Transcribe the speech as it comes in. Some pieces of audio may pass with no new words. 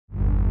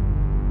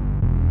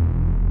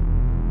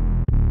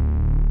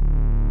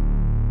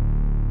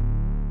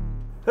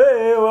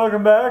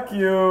welcome back,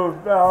 you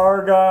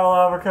Argyle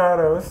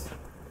avocados.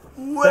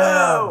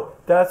 Whoa!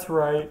 That's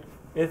right.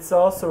 It's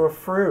also a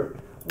fruit.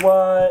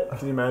 What?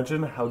 Can you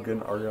imagine how good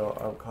an Argyle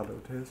avocado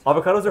tastes?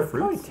 Avocados are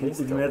fruits. If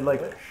you made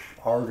like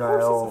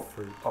Argyle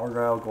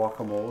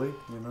guacamole,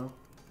 you know?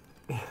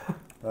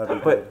 That'd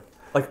be good.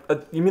 Like,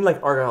 you mean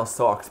like Argyle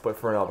socks, but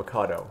for an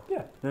avocado?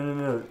 Yeah.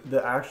 No.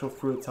 The actual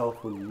fruit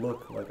itself would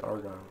look like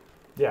Argyle.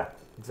 Yeah,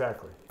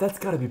 exactly. That's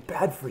gotta be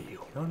bad for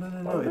you.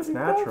 No. It's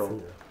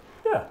natural.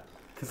 Yeah.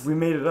 Because we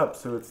made it up,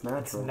 so it's It's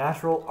natural.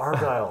 natural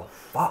Argyle.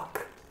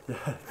 Fuck. Yeah.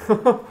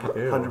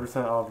 100%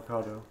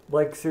 avocado.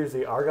 Like,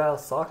 seriously, Argyle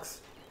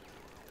socks?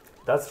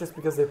 That's just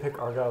because they pick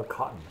Argyle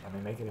cotton and they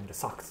make it into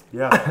socks.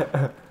 Yeah.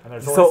 And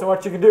there's only so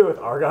much you can do with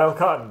Argyle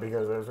cotton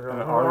because there's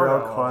And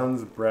Argyle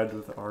cotton's bred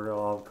with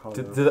Argyle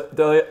avocado.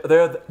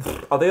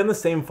 Are they on the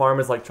same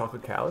farm as like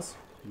chocolate cows?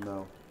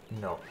 No.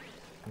 No,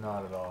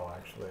 not at all,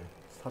 actually.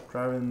 Stop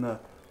driving the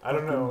I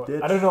don't know.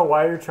 ditch. I don't know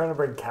why you're trying to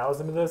bring cows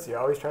into this. You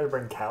always try to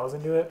bring cows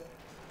into it.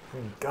 I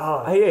mean,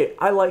 God. Hey,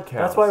 I like cows.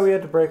 That's why we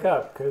had to break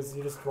up, because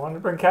you just wanted to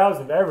bring cows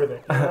into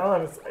everything. You know,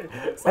 and it's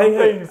like, some Hey,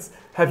 things.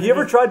 have you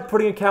ever tried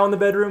putting a cow in the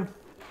bedroom?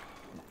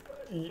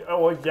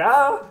 Well,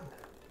 yeah.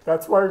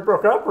 That's why we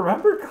broke up.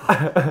 Remember?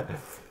 God.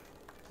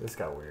 This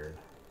got weird.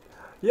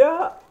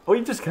 Yeah. Well,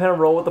 you just kind of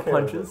roll with the Okay,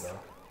 punches.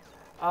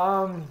 I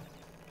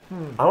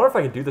I wonder if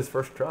I could do this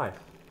first try.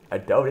 I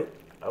doubt it.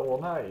 well,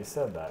 now you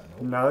said that.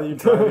 Now that you're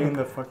driving in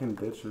the fucking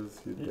ditches,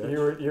 you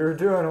bitch. You were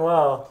doing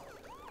well,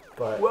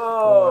 but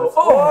Whoa!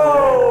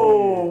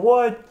 Oh,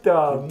 what the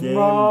The game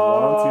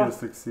wants you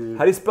to succeed.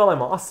 How do you spell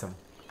I'm awesome?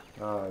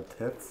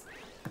 Tits.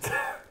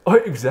 Oh,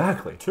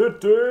 exactly.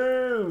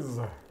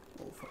 Titties!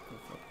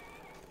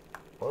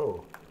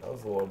 Whoa, that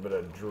was a little bit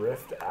of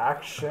drift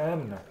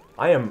action.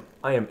 I am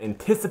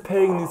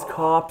anticipating these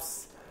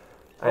cops.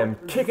 I am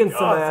kicking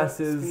some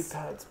asses. Speed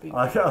pad, speed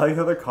I pad. like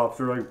how the cops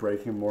are like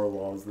breaking more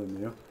laws than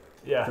you.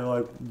 Yeah, They're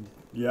like,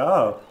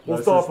 yeah.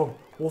 we'll stop them.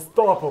 We'll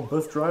stop them.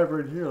 Let's drive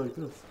right here like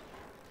this.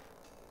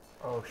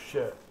 Oh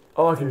shit!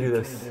 Oh, I can do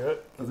Can this. you do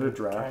it? Is there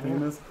drafting you?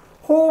 in this?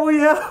 Oh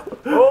yeah!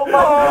 Oh my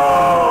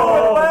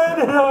God!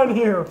 It landed on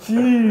you.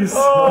 Jeez!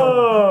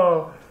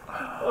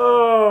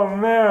 Oh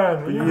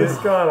man! You Yeah.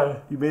 just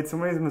gotta. You made so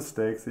many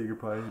mistakes that you could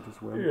probably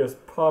just You win.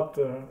 just popped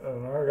an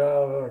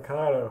Argyle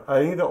avocado. I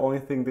think the only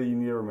thing that you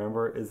need to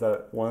remember is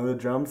that one of the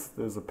jumps,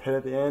 there's a pit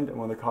at the end, and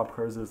one of the cop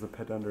cars, there's a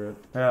pit under it.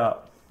 Yeah.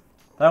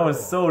 That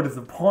was so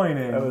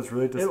disappointing. That was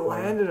really It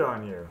disappointing. landed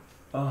on you.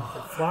 Oh,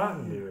 It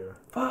flattened you.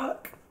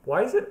 fuck.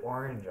 Why is it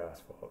orange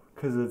asphalt?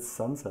 Because it's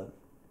sunset.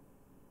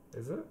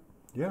 Is it?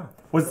 Yeah.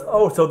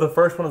 So the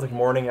first one was like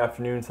morning,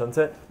 afternoon,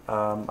 sunset.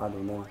 I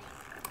don't know.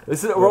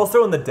 We're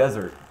also in the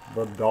desert.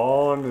 The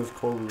dawn is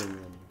closing in.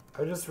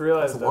 I just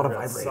realized That's a lot I've of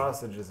got vibrating.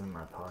 sausages in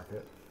my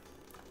pocket.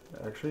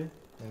 Actually?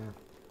 Yeah.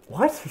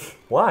 What?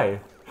 Why?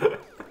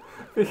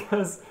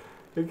 Because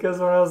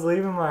when I was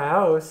leaving my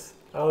house,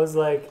 I was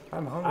like,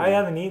 I'm hungry. I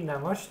haven't eaten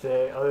that much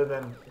today other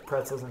than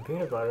pretzels and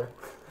peanut butter.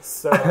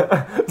 So,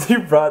 You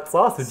brought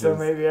sausages. so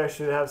maybe I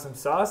should have some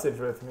sausage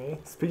with me.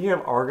 Speaking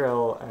of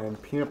Argyle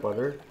and peanut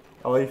butter,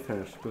 I'll let you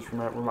finish. Just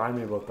remind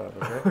me about that,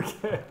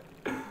 okay?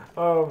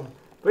 Okay.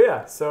 But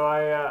yeah, so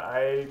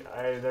I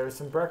there were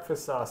some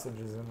breakfast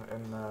sausages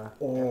in the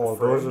Oh, in the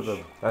those are fridge.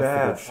 the That's the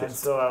good best. shit. And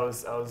so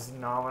I was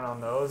gnawing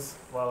on those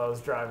while I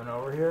was driving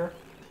over here,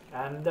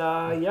 and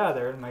yeah,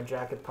 they're in my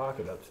jacket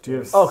pocket Do you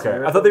upstairs. have Okay,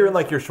 syrup I thought they were in at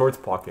like your shorts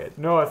pocket.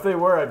 No, if they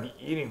were, I'd be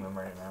eating them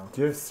right now. least?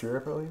 Do you have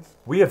syrup at least?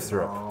 We have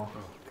syrup. No.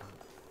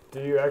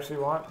 Do you actually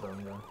want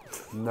them though?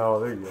 No,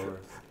 they're yours.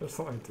 There's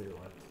only 2 left.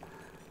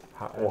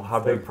 How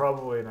They're big?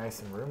 probably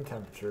nice and room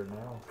temperature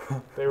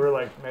now. They were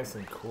like nice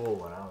and cool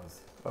when I was.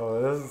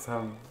 Oh, that doesn't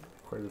sound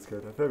quite as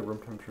good. I feel like room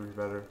temperature would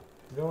be better.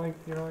 You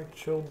don't like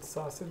chilled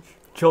sausage?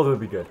 Chilled would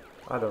be good.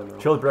 I don't know.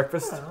 Chilled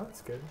breakfast. Yeah,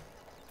 that's good.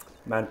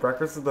 Man,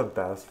 breakfast is the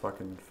best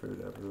fucking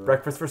food ever.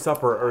 Breakfast for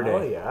supper or Oh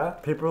day. yeah.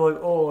 People are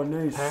like, oh,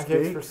 nice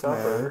Pancakes steak, for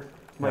supper. man.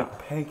 My Yeah.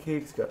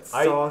 pancakes got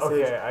I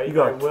sausage. you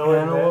got will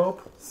admit,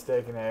 cantaloupe.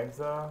 steak and eggs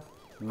though.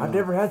 I've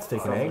never had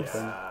steak and Oh, eggs.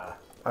 Yeah.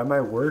 At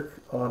my work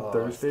on Oh,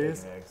 Thursdays,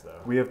 steak and eggs,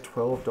 though. we have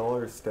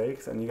 $12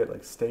 steaks, and you get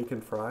like steak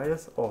and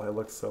fries. Oh, it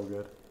looks so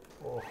good.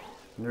 Oh,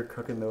 And you're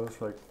cooking those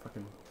for like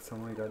fucking so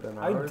many goddamn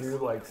I hours. do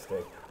like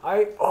steak.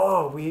 But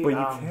you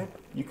um, can't.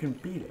 You can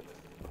beat it.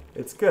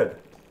 It's good.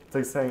 It's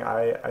like saying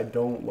I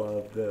don't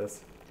love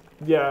this.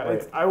 Yeah,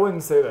 Right. I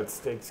wouldn't say that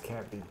steaks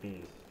can't be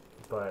beat,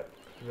 but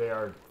they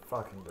are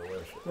fucking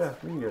delicious. Yeah,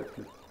 we can get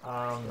it.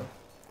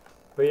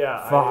 But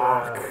yeah,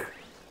 Fuck.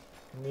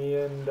 me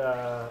and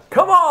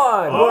Come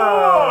on!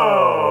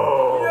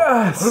 whoa!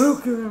 Yes!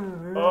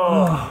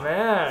 Oh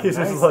man, He's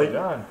just nicely like-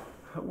 done.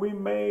 We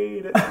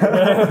made it.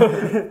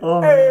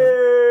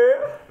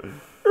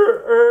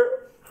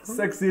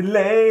 Sexy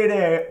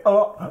lady.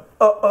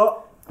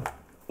 Oh.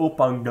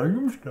 Open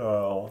Gangnam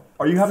Style.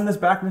 Are you having this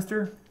back,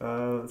 mister?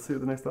 Let's see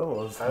what the next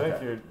level is. I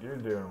think you're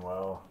doing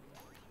well.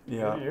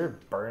 Yeah. You're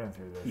burning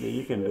through this. Yeah,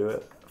 you can do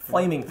it.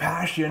 Flaming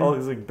passion. Oh,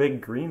 there's like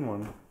big green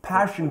one.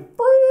 Passion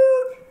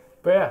fruit.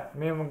 But yeah,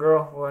 me and my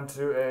girl went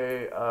to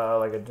a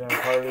like a dinner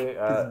party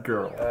at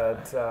girl.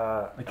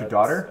 Like your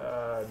daughter?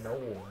 No.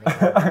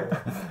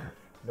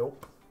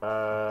 Nope.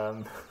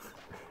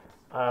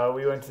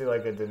 We went to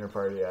like a dinner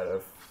party at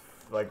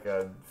like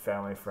a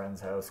family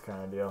friend's house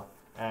kind of deal,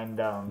 and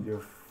Your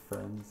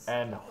friends.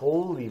 and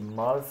holy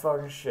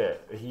motherfucking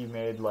shit, he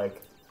made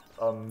like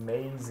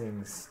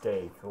amazing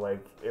steak.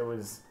 Like it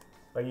was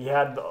like he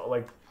had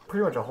like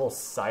pretty much a whole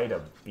side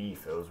of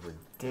beef. It was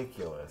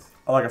ridiculous.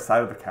 Oh, like a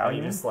side of the cow, And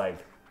you he mean? just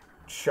like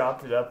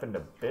chopped it up into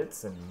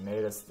bits and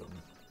made us the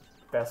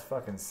best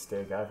fucking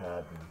steak I've had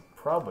in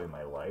probably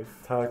my life.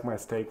 I like my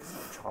steaks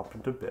chopped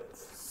into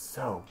bits.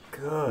 So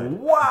good.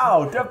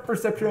 Wow, depth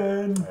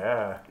perception.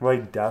 Yeah.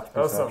 Like death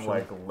That was perception. some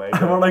like More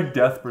Lego. like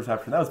depth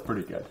perception. That was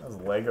pretty good. That was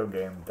Lego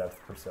game depth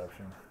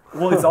perception.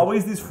 Well, it's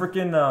always these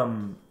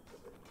freaking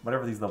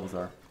whatever these levels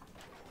are.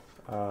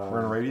 We're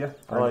in Arabia.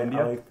 I We're like, in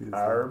India. I like these.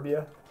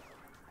 Arabia.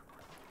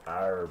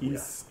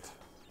 Arabia.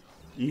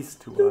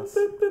 East to us.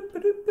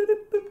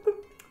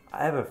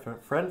 I have a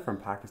friend from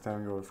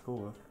Pakistan I go to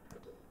school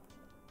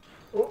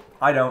with.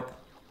 I don't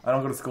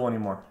go to school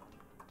anymore.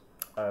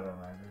 I don't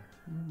either.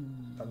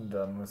 I'm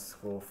done with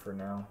school for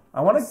now.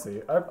 I want to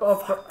See, I'll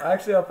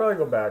probably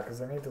go back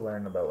because I need to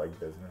learn about like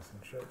business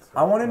and shit. So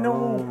I want to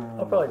know.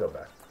 I'll probably go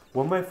back.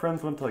 One of my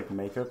friends went to like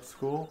makeup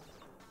school,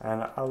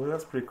 and I was like,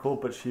 that's pretty cool.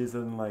 But she's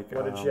in like.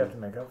 What did she have to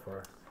make up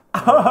for?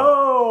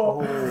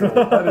 Oh,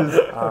 that is.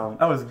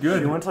 that was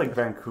good. She went to like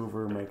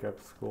Vancouver makeup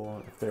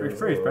school. If It's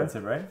pretty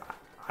expensive, right?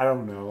 I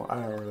don't know. I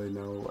don't really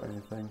know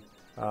anything.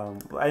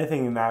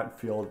 Anything in that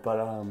field, but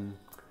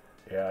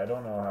Yeah, I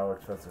don't know how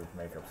expensive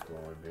makeup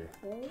school would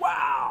be.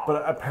 Wow.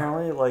 But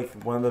apparently, like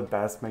one of the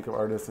best makeup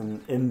artists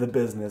in the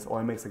business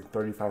only makes like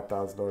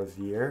 $35,000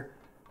 a year,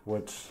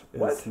 which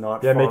is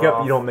not Yeah, far makeup,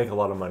 off, you don't make a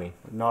lot of money.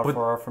 not but-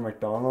 far off from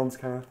McDonald's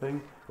kind of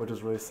thing, which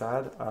is really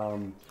sad.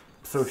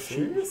 So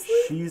Seriously?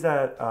 she's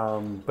at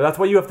But that's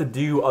why you have to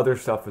do other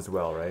stuff as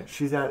well, right?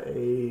 she's at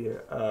a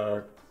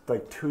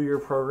like 2-year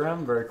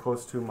program, very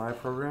close to my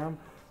program.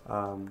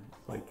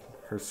 Like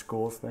her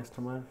school's next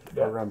to mine.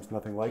 The Yeah. program's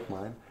nothing like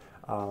mine.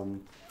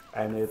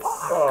 And it's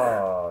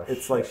Oh,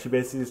 it's like she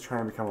basically is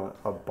trying to become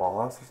a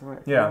boss or something.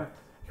 Yeah. I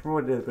can't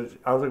remember what it is,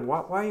 but I was like,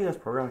 why are you in this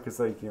program? Because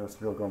like, you know, some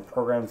people go in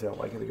programs, they don't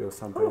like it, they go to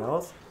something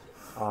else.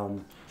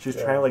 She's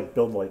Yeah. trying to like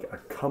build like a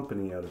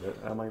company out of it.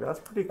 And I'm like, that's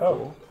pretty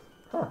cool.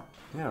 Huh.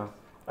 Yeah.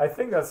 I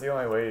think that's the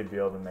only way you'd be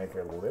able to make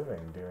a living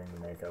doing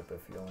makeup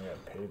if you only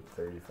got paid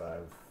 $35,000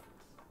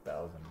 a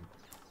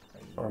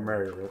year. Or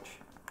marry rich.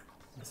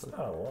 It's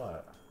not a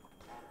lot.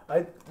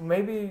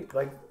 Maybe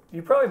like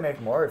you probably make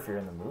more if you're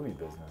in the movie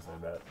business. I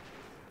bet.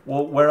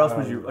 Well, where else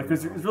would you like?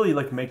 Because it's really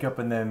like makeup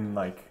and then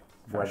like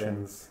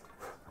Weddings.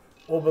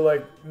 Well, but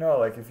like no,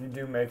 like if you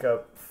do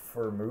makeup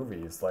for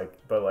movies, like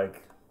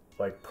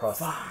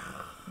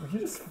you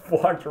just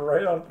walked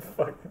right on the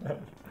fucking edge.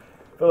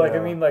 But like Yeah.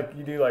 I mean, like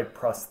you do like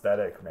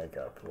prosthetic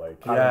makeup,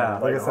 like Yeah.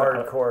 like Like I said,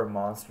 hardcore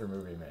monster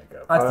movie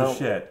makeup. That's I the don't-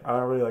 shit. I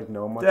don't really like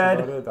know much Dead.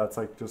 about it. That's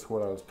like just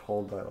what I was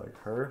told by like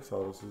her.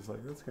 So I was just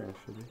like, that's kind of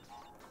shitty.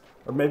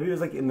 Or maybe it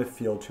was like in the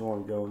field she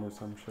wanted to go in or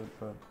some shit.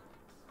 But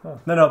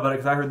No, but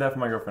because I heard that from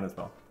my girlfriend as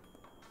well.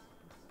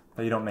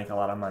 That you don't make a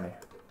lot of money.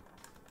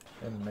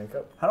 In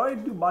makeup. How do I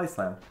do body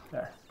slam?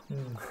 There.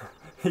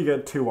 you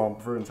get 2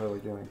 for instead of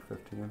like getting like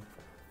 15.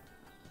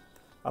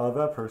 I love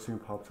that person who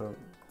pops up.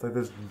 It's like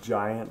this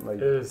giant, like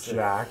It is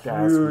jacked a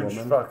ass huge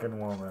woman. fucking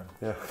woman.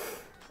 Yeah.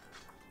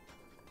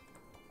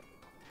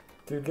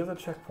 Dude, get the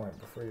checkpoint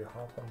before you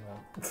hop on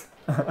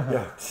that.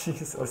 Yeah.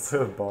 Jesus. Let's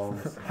do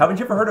bombs. Haven't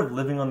you ever heard of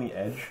living on the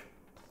edge?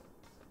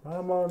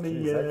 I'm on the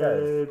Jeez, that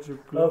guy's edge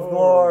of Of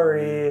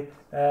glory,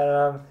 and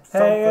I'm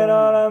hanging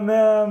on a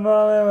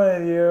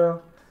moment with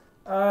you.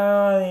 I'm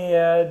on the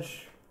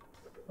edge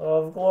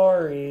of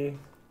glory.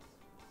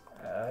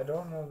 I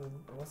don't know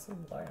what's the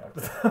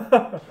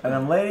lineup. And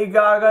then Lady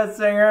Gaga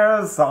singing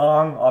a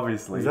song,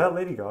 obviously. Is that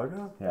Lady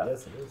Gaga? Yeah.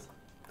 Yes, it is.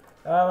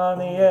 I'm on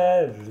the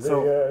edge, the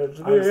So, edge,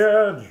 the I was-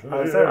 edge. I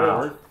was at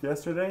work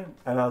yesterday,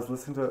 and I was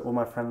listening to it. Well,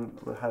 my friend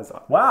has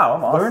Wow,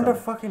 I'm awesome. learned to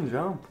fucking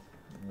jump.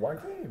 Why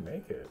can't you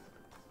make it?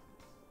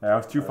 Yeah, I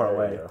was too far There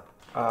away. you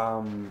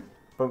go.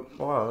 But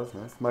wow, that was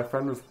nice. My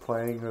friend was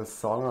playing this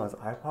song on his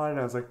iPod, and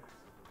I was like,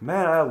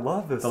 "Man, I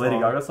love this The song." Lady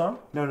Gaga song?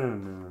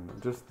 No.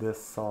 Just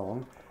this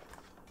song.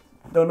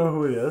 Don't know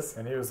who it is.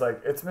 And he was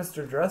like, "It's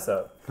Mr. Dress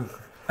Up."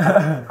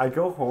 I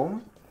go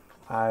home,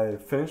 I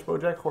finish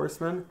BoJack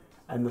Horseman,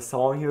 and the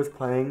song he was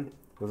playing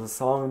was a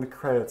song in the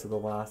credits of the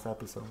last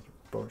episode of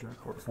BoJack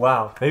Horseman.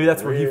 Wow. Maybe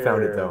that's where he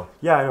found it, Weird. though.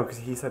 Yeah, I know, because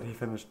he said he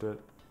finished it.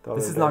 the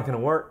This other is day. not going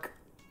to work.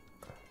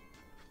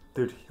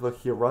 Dude, look,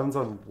 he runs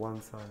on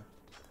one side.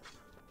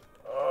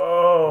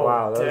 Oh,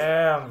 Wow, that was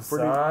damn,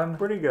 son.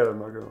 Pretty good, I'm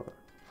not gonna lie.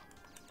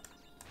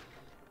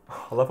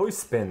 I love how he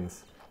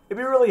spins. It'd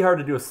be really hard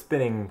to do a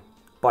spinning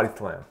body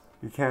slam.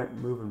 You can't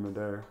move in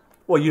midair.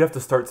 Well, you'd have to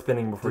start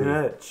spinning before Do you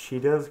know you... that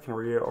cheetahs can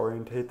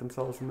reorientate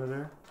themselves in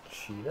midair?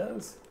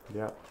 Cheetahs?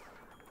 Yeah.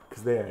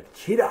 because they are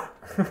cheetah.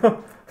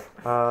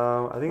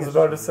 I think I was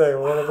about to say,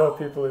 what about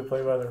people who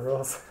play by the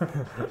rules?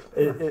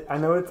 I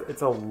know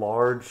it's a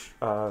large.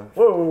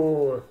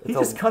 Whoa! He It's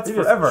just a- cuts You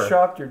forever. just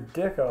chopped your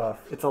dick off.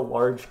 It's a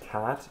large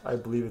cat. I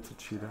believe it's a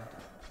cheetah.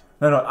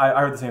 No, I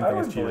heard the same I thing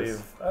as would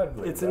cheetahs.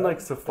 believe It's in that. like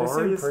They seem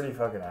safaris. pretty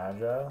fucking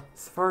agile.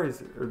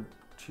 Safaris or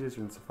cheetahs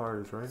are in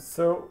safaris, right?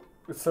 So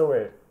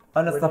wait.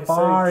 On a When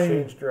safari. you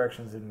say change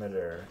directions in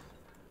midair,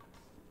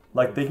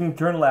 Like they can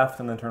turn left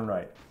and then turn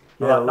right.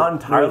 Yeah, Not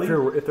entirely.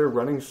 If they're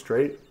running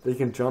straight, they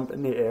can jump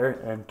in the air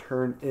and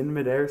turn in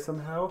midair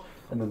somehow,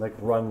 and then like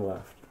run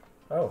left.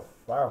 oh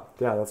wow,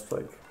 Yeah, that's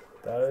like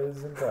that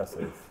is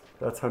impressive.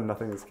 that's how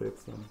nothing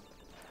escapes them.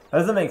 That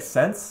doesn't make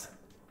sense.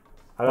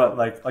 I But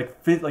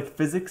don't. like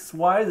physics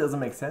wise, it doesn't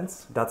make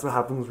sense. That's what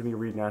happens when you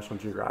read National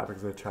Geographic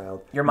as a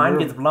child. Your mind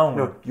You gets blown.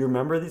 No, you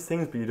remember these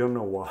things, but you don't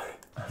know why.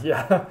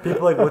 Yeah. People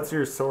are like, what's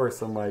your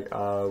source? I'm like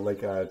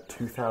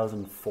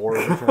 2004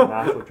 edition of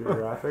National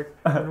Geographic,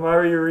 And why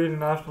were you reading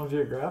National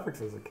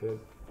Geographics as a kid?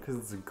 because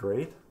it's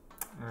great.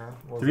 Yeah,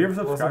 Have you ever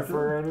wasn't subscribed to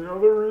for any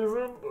other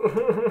reason?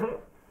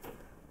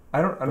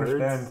 I don't Birds.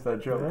 understand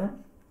that joke. Yeah?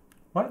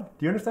 What?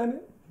 Do you understand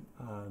it?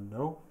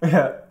 No.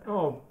 Yeah.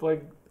 Oh,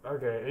 like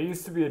okay, it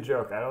used to be a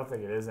joke. I don't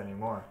think it is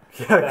anymore.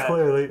 Yeah, That-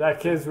 clearly. That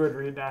kids would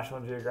read National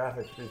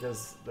Geographic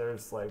because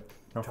there's like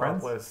No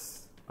friends?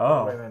 topless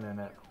Oh, women in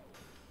it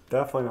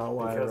Definitely not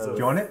why I because read of Do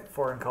you want it?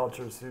 foreign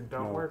cultures who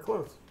don't No. wear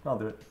clothes. I'll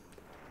do it.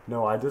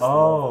 No, I just.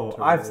 Oh,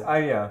 love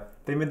it. yeah.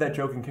 They made that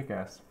joke in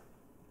Kick-Ass.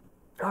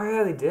 Oh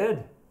yeah, they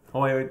did.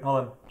 Oh wait, hold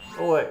on.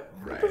 Oh wait,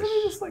 Rash, doesn't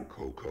he just like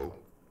Coco,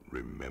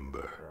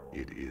 remember,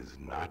 it is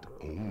not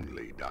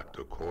only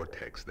Dr.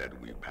 Cortex that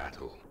we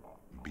battle.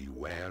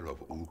 Beware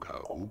of Uka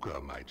Uka,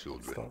 my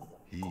children. Stop.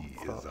 He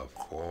is a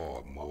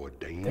far more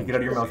it out of your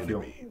dangerous mouth, Phil.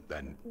 enemy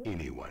than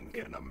anyone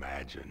can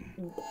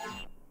imagine.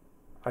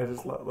 I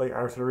just like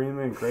I was reading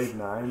them in grade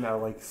 9 at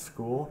like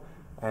school,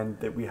 and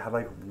that we had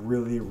like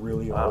really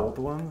Wow. old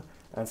ones,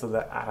 and so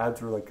the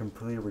ads were like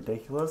completely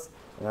ridiculous,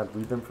 and I'd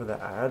read them for the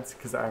ads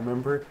because I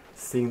remember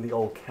seeing the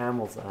old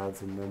camels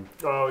ads in them.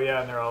 oh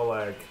yeah, and they're all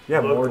like Yeah,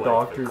 look more like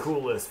doctors. the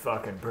coolest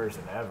fucking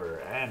person ever,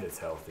 and it's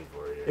healthy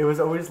for you. It was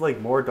always like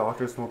more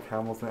doctors smoke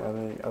camels than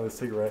any other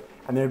cigarette,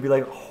 and there'd be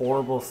like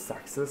horrible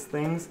sexist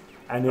things.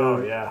 And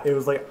Oh, yeah. it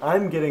was like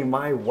I'm getting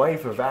my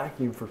wife a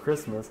vacuum for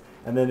Christmas,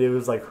 and then it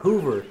was like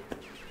Hoover.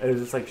 And it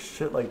was just like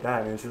shit like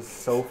that, and it's just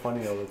so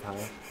funny all the time.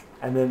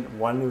 And then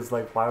one was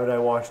like, "Why would I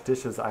wash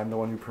dishes? I'm the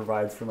one who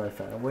provides for my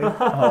family."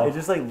 It's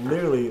just like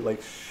literally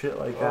like shit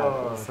like that.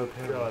 oh It was so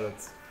terrible. god,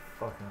 it's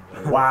fucking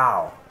hilarious.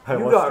 Wow. I You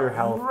watched got your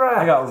health. wrecked.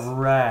 I got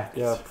wrecked.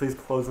 Yeah, please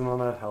close in on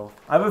that health.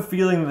 I have a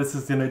feeling this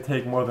is gonna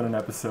take more than an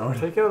episode.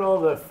 Take out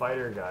all the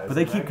fighter guys. But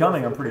they and keep then go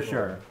coming, for I'm the pretty big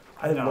sure. one.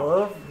 I No.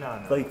 love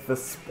No. like the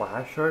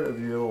splash art of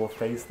your little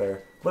face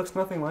there. Looks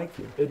nothing like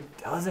you. It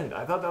doesn't.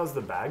 I thought that was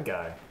the bad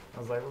guy. I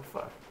was like, well,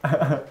 fuck.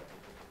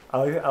 I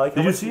like.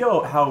 Did how you see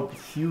how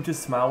huge his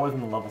smile was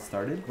when the level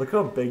started? Look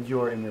how big you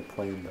are in your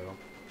plane, though.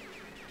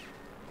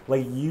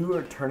 Like you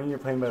are turning your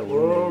plane by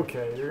looming.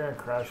 Okay, you're gonna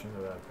crash into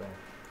that thing.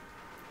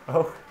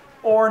 Oh,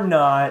 Or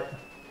not.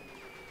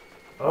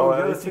 Oh, you at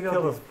gotta least you take out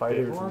kill those the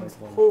fighters big in ones.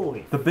 this one.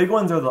 Holy. The big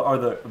ones are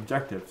the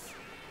objectives.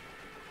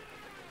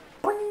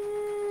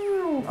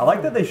 I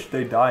like that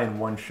they die in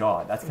one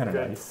shot. That's kind of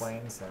Good nice.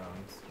 plane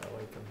sounds. I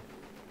like them.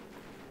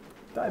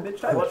 Die,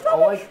 bitch, die, I bitch, like, die, I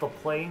bitch. like the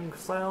plane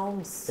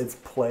sounds. it's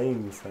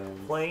playing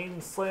sounds.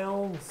 Plane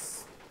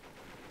sounds.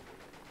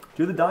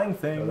 Do the dying No,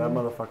 thing. that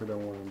motherfucker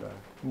don't want to die.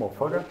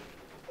 Motherfucker.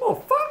 Oh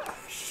fuck!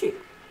 Shit.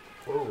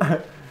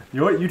 Whoa. You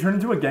know what? You turn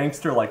into a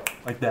gangster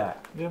like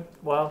that. Yeah.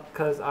 Well,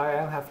 cause I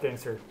am half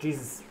gangster.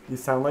 Jesus. You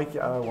sound like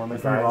one of the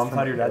From your guys mom's from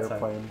side or your the dad's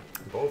side? airplane.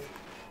 Both.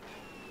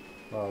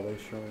 Wow, they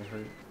surely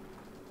hurt.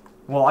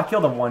 Well, I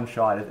killed him one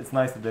shot. It's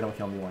nice that they don't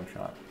kill me one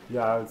shot.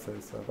 Yeah, I would say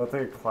so. That's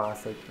like a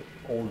classic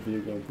old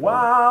video game.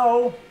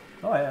 Wow.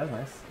 Oh yeah, that's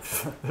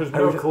nice. There's I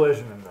no wish-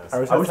 collision in this. I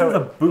wish I wish that's there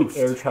was how a boost.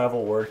 air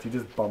travel worked. You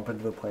just bump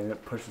into the plane,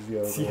 it pushes you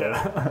out of the way.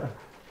 Yeah.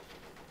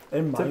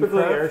 In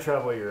Typically, Minecraft, air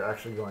travel, you're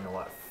actually going a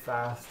lot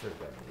faster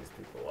than these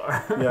people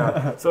are.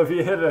 yeah. So if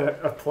you hit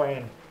a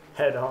plane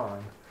head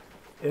on,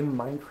 In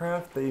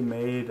Minecraft, they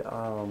made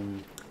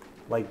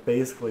like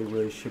basically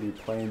really shitty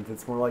planes.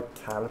 It's more like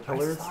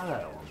caterpillars. I saw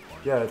that at one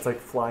point. Yeah, it's like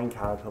flying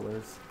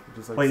caterpillars.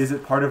 Just like Wait, is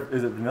it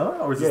vanilla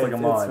or is yeah, this like a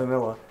it's mod?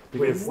 vanilla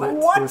because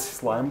what? there's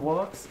slime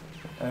blocks,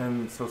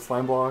 and so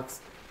slime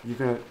blocks you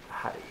can.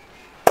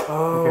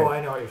 Oh, Okay.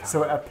 I know what you're talking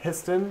So a about.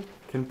 piston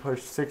can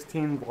push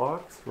 16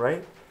 blocks,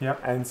 right?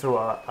 Yep. And so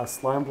a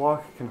slime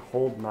block can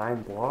hold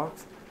 9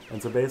 blocks,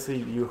 and so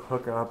basically you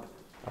hook up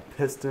a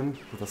piston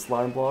with a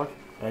slime block,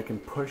 and it can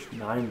push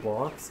 9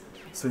 blocks.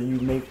 So you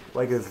make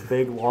like this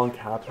big long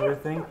caterpillar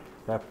thing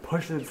that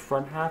pushes its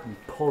front half and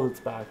pulls its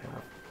back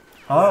half.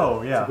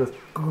 Oh yeah. So it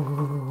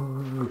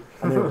goes,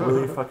 and they're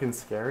really fucking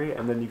scary.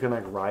 And then you can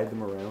like ride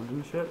them around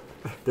and shit.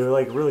 They're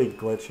like really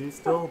glitchy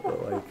still,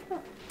 but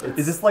like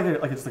Is this like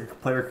just like a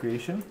player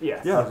creation?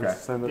 Yes. yeah, Okay.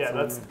 just send it Yeah,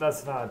 to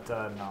that's not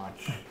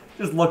Notch.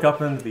 Just look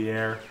up into the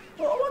air.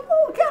 Oh, what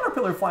little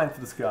caterpillar flying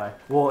through the sky.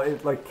 well,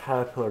 it like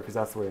caterpillar because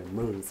that's the way it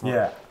moves. It's not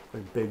Yeah.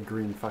 Like big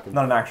green fucking.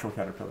 Not an actual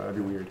caterpillar. That'd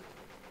be weird.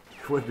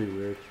 It would be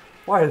weird.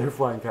 Why are there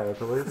flying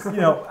caterpillars? You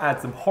know,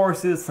 add some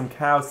horses, some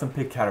cows, some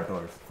pig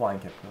caterpillars, flying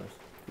caterpillars.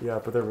 Yeah,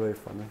 but they're really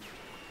funny.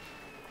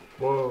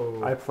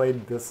 Whoa. I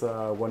played this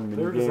one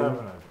They were mini just game.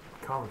 having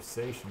a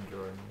conversation,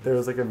 Jordan. There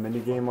was like a mini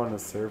game on a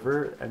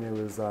server, and it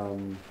was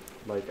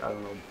like I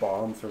don't know,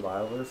 bomb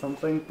survival or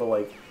something. But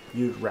like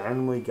you'd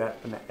randomly get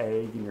an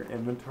egg in your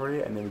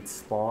inventory, and they would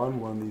spawn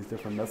one of these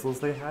different missiles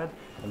they had,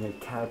 and they'd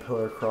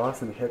caterpillar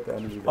across and hit the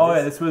enemy base. Oh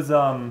yeah, this was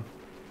I've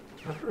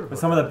heard about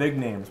some of the big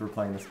names were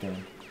playing this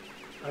game.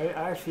 I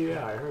actually,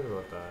 yeah, I heard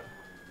about that.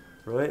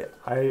 Really?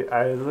 I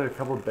there's like a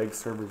couple of big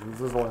servers. This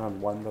was only on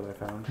one that I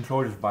found.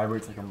 Controller just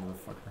vibrates like a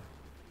motherfucker.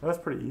 That's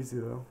pretty easy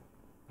though.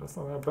 That's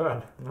not that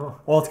bad. No.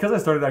 Well, it's because I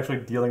started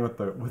actually dealing with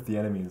the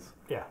enemies.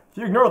 Yeah. If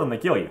you ignore them, they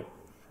kill you.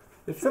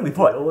 If you Simply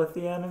put. deal with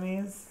the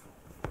enemies,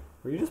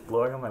 were you just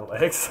blowing on my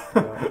legs?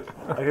 Yeah.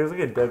 Like there's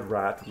like a dead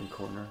rat in the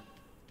corner.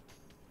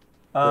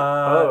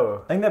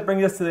 Oh. I think that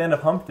brings us to the end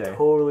of Hump Day.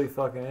 Totally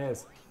fucking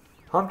is.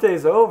 Hump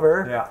day's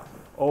over. Yeah.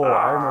 Oh,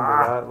 I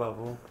remember that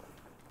level.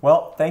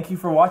 Well, thank you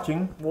for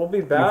watching. We'll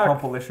be With back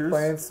Humpalicious.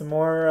 playing some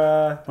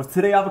more. Was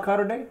today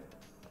avocado day?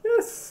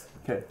 Yes.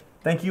 Okay.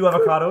 Thank you,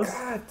 avocados.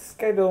 God, this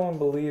guy don't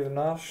believe in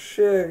us.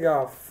 Shit,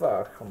 oh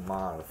fuck, come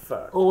on,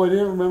 fuck. Oh, I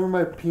didn't remember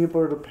my peanut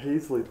butter to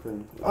paisley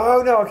thing.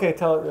 Oh no, okay,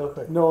 tell it real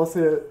quick. No, I'll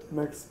say it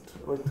next,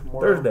 like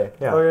tomorrow. Thursday.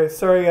 Yeah. Okay,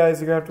 sorry guys,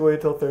 you're gonna have to wait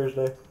till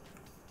Thursday.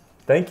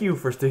 Thank you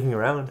for sticking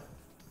around.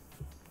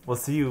 We'll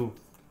see you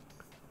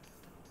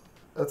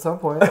At some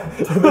point.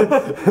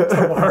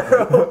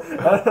 Tomorrow.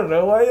 I don't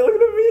know, why are you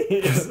looking at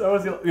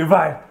me?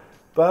 Goodbye.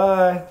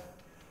 Bye.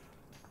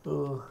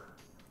 Ugh,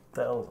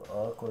 that was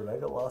awkward. I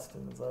got lost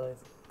in his eyes.